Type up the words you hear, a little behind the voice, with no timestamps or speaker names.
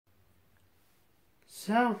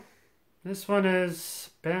So, this one has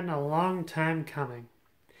been a long time coming.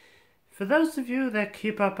 For those of you that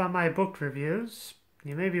keep up on my book reviews,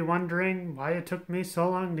 you may be wondering why it took me so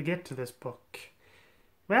long to get to this book.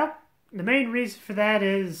 Well, the main reason for that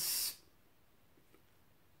is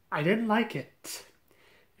I didn't like it.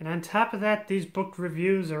 And on top of that, these book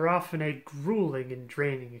reviews are often a grueling and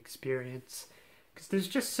draining experience. Because there's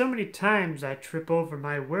just so many times I trip over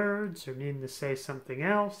my words or mean to say something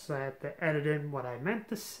else. I have to edit in what I meant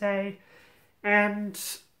to say. And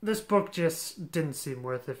this book just didn't seem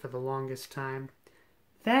worth it for the longest time.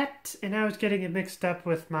 That, and I was getting it mixed up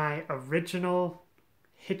with my original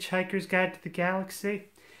Hitchhiker's Guide to the Galaxy.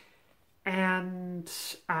 And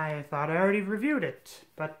I thought I already reviewed it.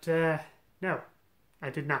 But, no, I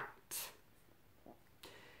did not.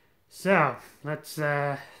 So, let's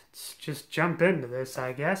just jump into this,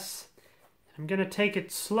 I guess. I'm going to take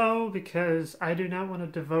it slow because I do not want to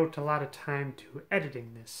devote a lot of time to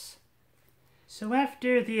editing this. So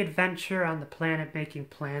after the adventure on the planet-making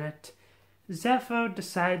planet, Zepho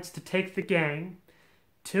decides to take the gang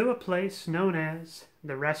to a place known as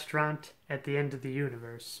the restaurant at the end of the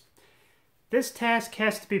universe. This task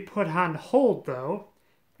has to be put on hold, though,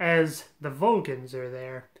 as the Vogons are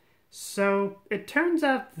there. So it turns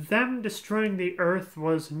out them destroying the Earth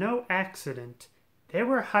was no accident. They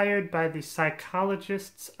were hired by the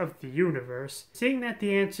psychologists of the universe, seeing that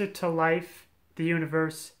the answer to life, the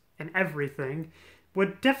universe, and everything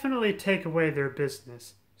would definitely take away their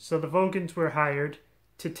business. So the Vogons were hired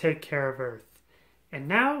to take care of Earth. And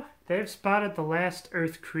now they've spotted the last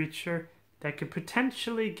Earth creature that could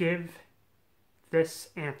potentially give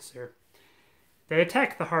this answer. They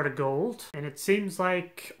attack the Heart of Gold, and it seems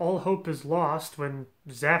like all hope is lost when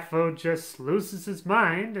Zepho just loses his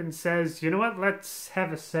mind and says, you know what, let's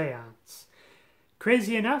have a seance.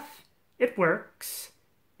 Crazy enough, it works,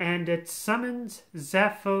 and it summons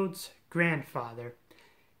Zepho's grandfather.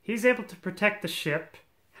 He's able to protect the ship.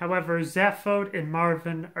 However, Zepho and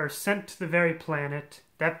Marvin are sent to the very planet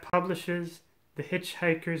that publishes the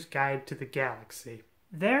Hitchhiker's Guide to the Galaxy.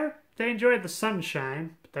 There, they enjoy the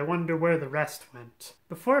sunshine, but they wonder where the rest went.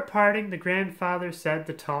 Before parting, the grandfather said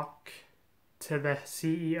to talk to the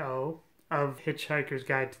CEO of Hitchhiker's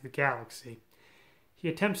Guide to the Galaxy. He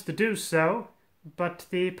attempts to do so, but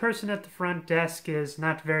the person at the front desk is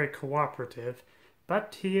not very cooperative,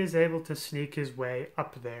 but he is able to sneak his way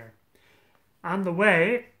up there. On the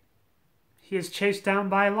way, he is chased down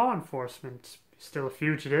by law enforcement. Still a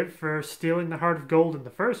fugitive for stealing the Heart of Gold in the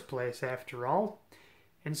first place, after all.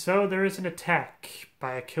 And so there is an attack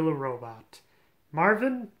by a killer robot.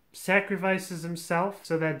 Marvin sacrifices himself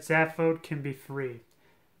so that Zepho can be free.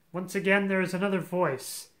 Once again, there is another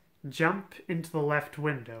voice. Jump into the left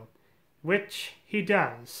window, which he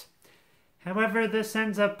does. However, this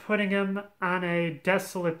ends up putting him on a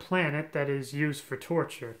desolate planet that is used for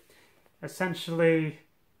torture. Essentially,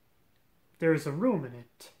 there is a room in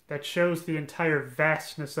it that shows the entire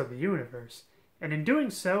vastness of the universe, and in doing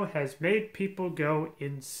so has made people go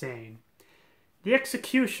insane. The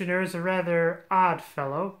executioner is a rather odd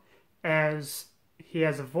fellow, as he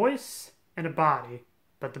has a voice and a body,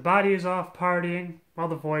 but the body is off partying while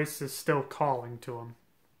the voice is still calling to him.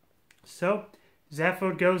 So,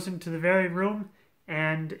 Zepho goes into the very room,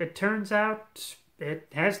 and it turns out it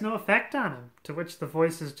has no effect on him, to which the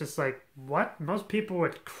voice is just like, what? Most people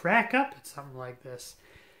would crack up at something like this.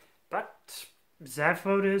 But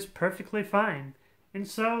Zepho is perfectly fine, and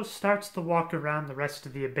so starts to walk around the rest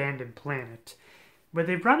of the abandoned planet, where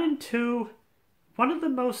they run into one of the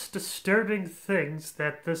most disturbing things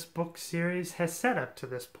that this book series has set up to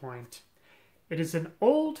this point. It is an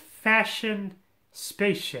old-fashioned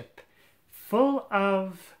spaceship full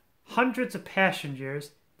of hundreds of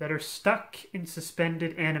passengers that are stuck in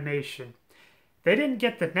suspended animation. They didn't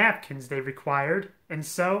get the napkins they required, and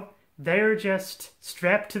so they're just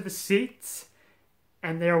strapped to the seats,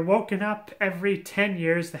 and they are woken up every 10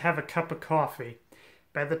 years to have a cup of coffee.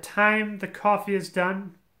 By the time the coffee is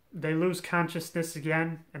done, they lose consciousness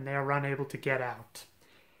again, and they are unable to get out.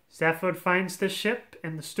 Zepho finds the ship,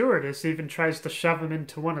 and the stewardess even tries to shove him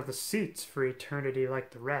into one of the seats for eternity like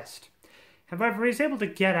the rest. However, he's able to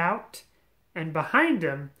get out, and behind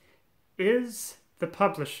him is the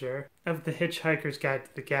publisher of the Hitchhiker's Guide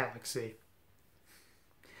to the Galaxy.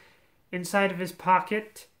 Inside of his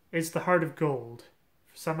pocket is the Heart of Gold.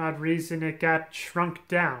 For some odd reason, it got shrunk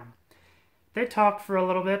down. They talk for a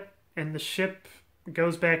little bit, and the ship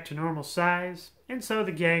goes back to normal size, and so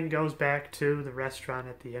the gang goes back to the restaurant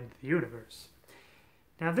at the end of the universe.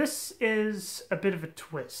 Now, this is a bit of a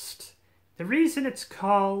twist. The reason it's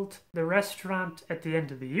called the restaurant at the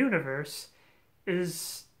end of the universe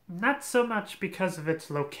is not so much because of its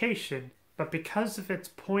location, but because of its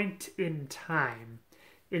point in time.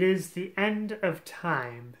 It is the end of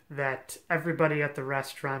time that everybody at the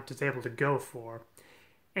restaurant is able to go for.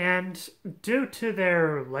 And due to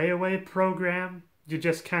their layaway program, you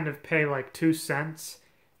just kind of pay like 2 cents.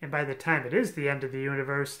 And by the time it is the end of the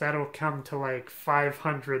universe, that'll come to like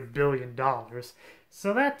 $500 billion.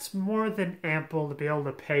 So that's more than ample to be able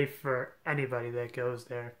to pay for anybody that goes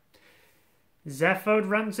there. Zaphod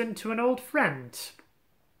runs into an old friend,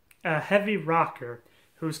 a heavy rocker,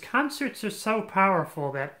 whose concerts are so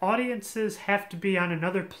powerful that audiences have to be on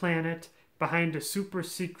another planet behind a super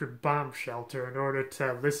secret bomb shelter in order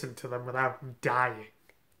to listen to them without dying.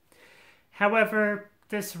 However,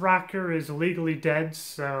 this rocker is legally dead,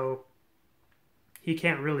 so he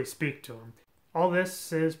can't really speak to him. All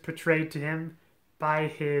this is portrayed to him by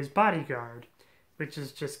his bodyguard, which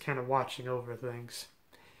is just kind of watching over things.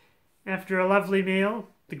 After a lovely meal,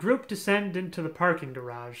 the group descend into the parking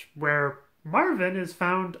garage, where Marvin is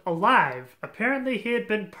found alive. Apparently he had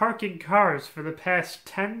been parking cars for the past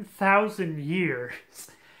 10,000 years.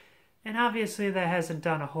 And obviously that hasn't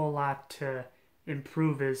done a whole lot to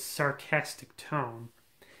improve his sarcastic tone.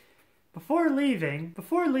 Before leaving,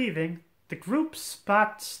 the group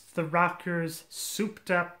spots the rocker's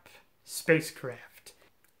souped-up spacecraft.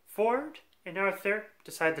 Ford and Arthur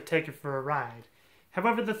decide to take it for a ride.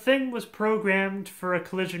 However, the thing was programmed for a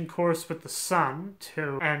collision course with the sun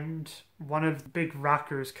to end one of the big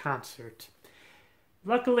rockers' concert.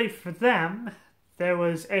 Luckily for them, there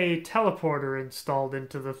was a teleporter installed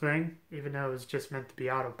into the thing, even though it was just meant to be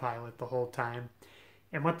autopilot the whole time.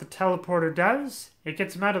 And what the teleporter does, it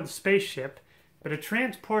gets them out of the spaceship, but it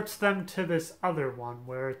transports them to this other one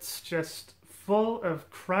where it's just full of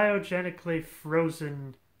cryogenically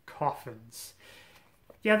frozen coffins.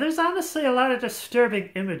 Yeah, there's honestly a lot of disturbing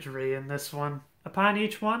imagery in this one. Upon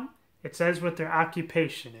each one, it says what their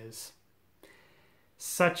occupation is,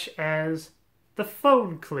 such as the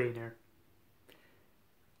phone cleaner.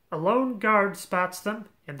 A lone guard spots them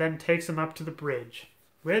and then takes them up to the bridge,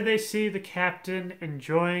 where they see the captain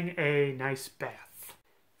enjoying a nice bath.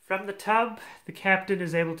 From the tub, the captain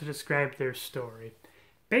is able to describe their story.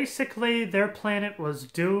 Basically, their planet was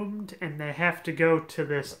doomed, and they have to go to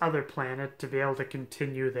this other planet to be able to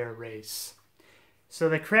continue their race. So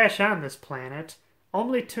they crash on this planet,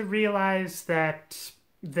 only to realize that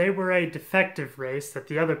they were a defective race that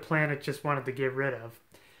the other planet just wanted to get rid of.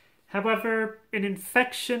 However, an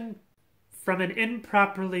infection from an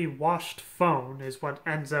improperly washed phone is what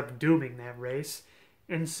ends up dooming that race.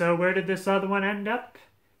 And so where did this other one end up?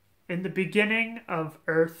 In the beginning of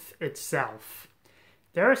Earth itself.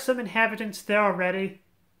 There are some inhabitants there already,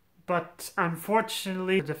 but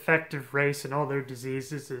unfortunately the defective race and all their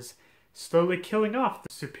diseases is slowly killing off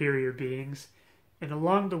the superior beings. And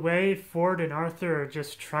along the way, Ford and Arthur are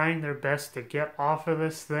just trying their best to get off of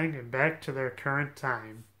this thing and back to their current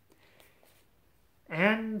time.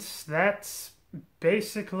 And that's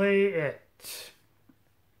basically it.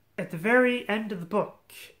 At the very end of the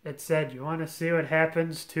book, it said, you want to see what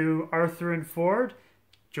happens to Arthur and Ford?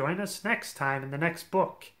 Join us next time in the next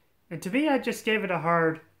book. And to me, I just gave it a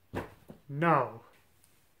hard no.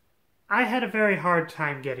 I had a very hard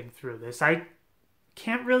time getting through this. I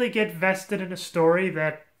can't really get vested in a story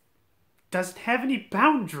that doesn't have any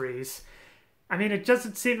boundaries. I mean, it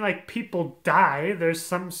doesn't seem like people die. There's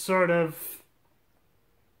some sort of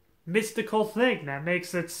mystical thing that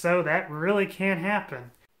makes it so that really can't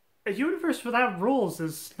happen. A universe without rules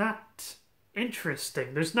is not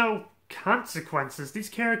interesting. There's no consequences. These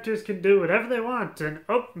characters can do whatever they want, and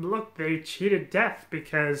oh, look, they cheated death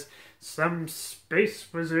because some space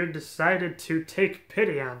wizard decided to take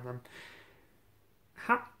pity on them.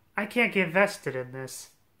 I can't get vested in this.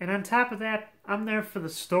 And on top of that, I'm there for the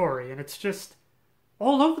story, and it's just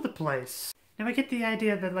all over the place. Now I get the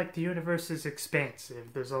idea that like the universe is expansive.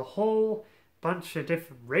 There's a whole bunch of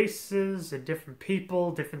different races and different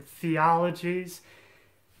people, different theologies.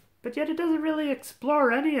 But yet it doesn't really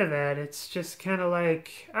explore any of that. It's just kind of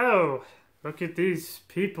like, oh, look at these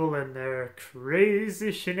people and their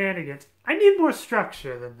crazy shenanigans. I need more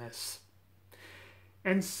structure than this.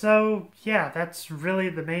 And so, yeah, that's really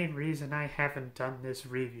the main reason I haven't done this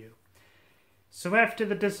review. So after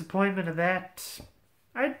the disappointment of that,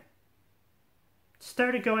 I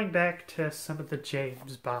started going back to some of the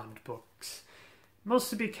James Bond books.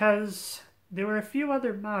 Mostly because there were a few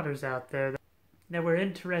other modders out there that were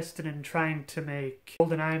interested in trying to make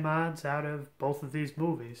GoldenEye mods out of both of these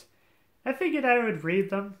movies. I figured I would read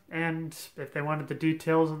them, and if they wanted the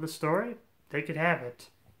details of the story, they could have it.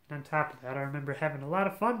 And on top of that, I remember having a lot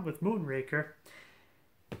of fun with Moonraker.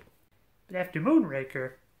 But after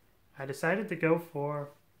Moonraker, I decided to go for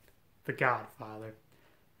The Godfather.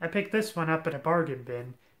 I picked this one up at a bargain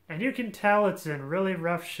bin, and you can tell it's in really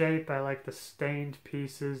rough shape. I like the stained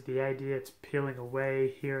pieces, the idea it's peeling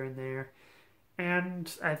away here and there.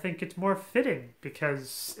 And I think it's more fitting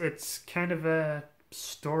because it's kind of a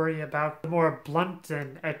story about the more blunt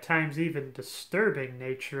and at times even disturbing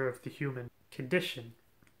nature of the human condition.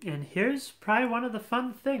 And here's probably one of the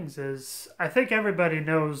fun things is I think everybody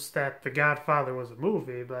knows that The Godfather was a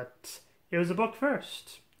movie, but it was a book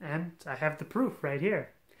first. And I have the proof right here.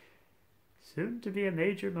 Soon to be a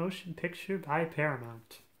major motion picture by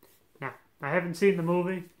Paramount. Now, I haven't seen the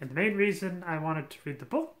movie, and the main reason I wanted to read the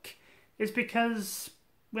book is because,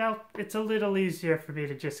 well, it's a little easier for me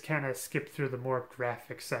to just kind of skip through the more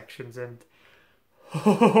graphic sections, and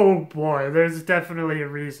oh boy, there's definitely a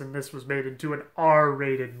reason this was made into an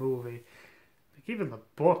R-rated movie. Like, even the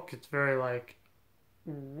book, it's very like,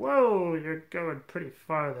 whoa, you're going pretty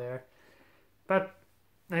far there. But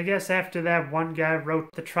I guess after that one guy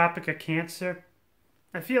wrote The Tropic of Cancer,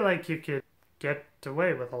 I feel like you could get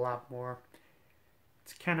away with a lot more.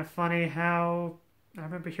 It's kind of funny how I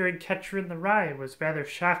remember hearing Catcher in the Rye was rather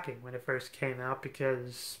shocking when it first came out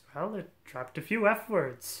because, well, it dropped a few F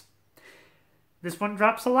words. This one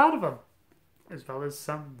drops a lot of them, as well as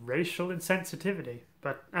some racial insensitivity.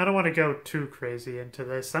 But I don't want to go too crazy into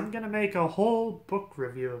this. I'm going to make a whole book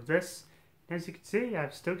review of this. As you can see,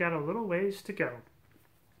 I've still got a little ways to go.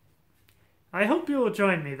 I hope you will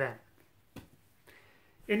join me then.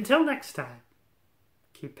 Until next time,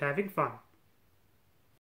 keep having fun.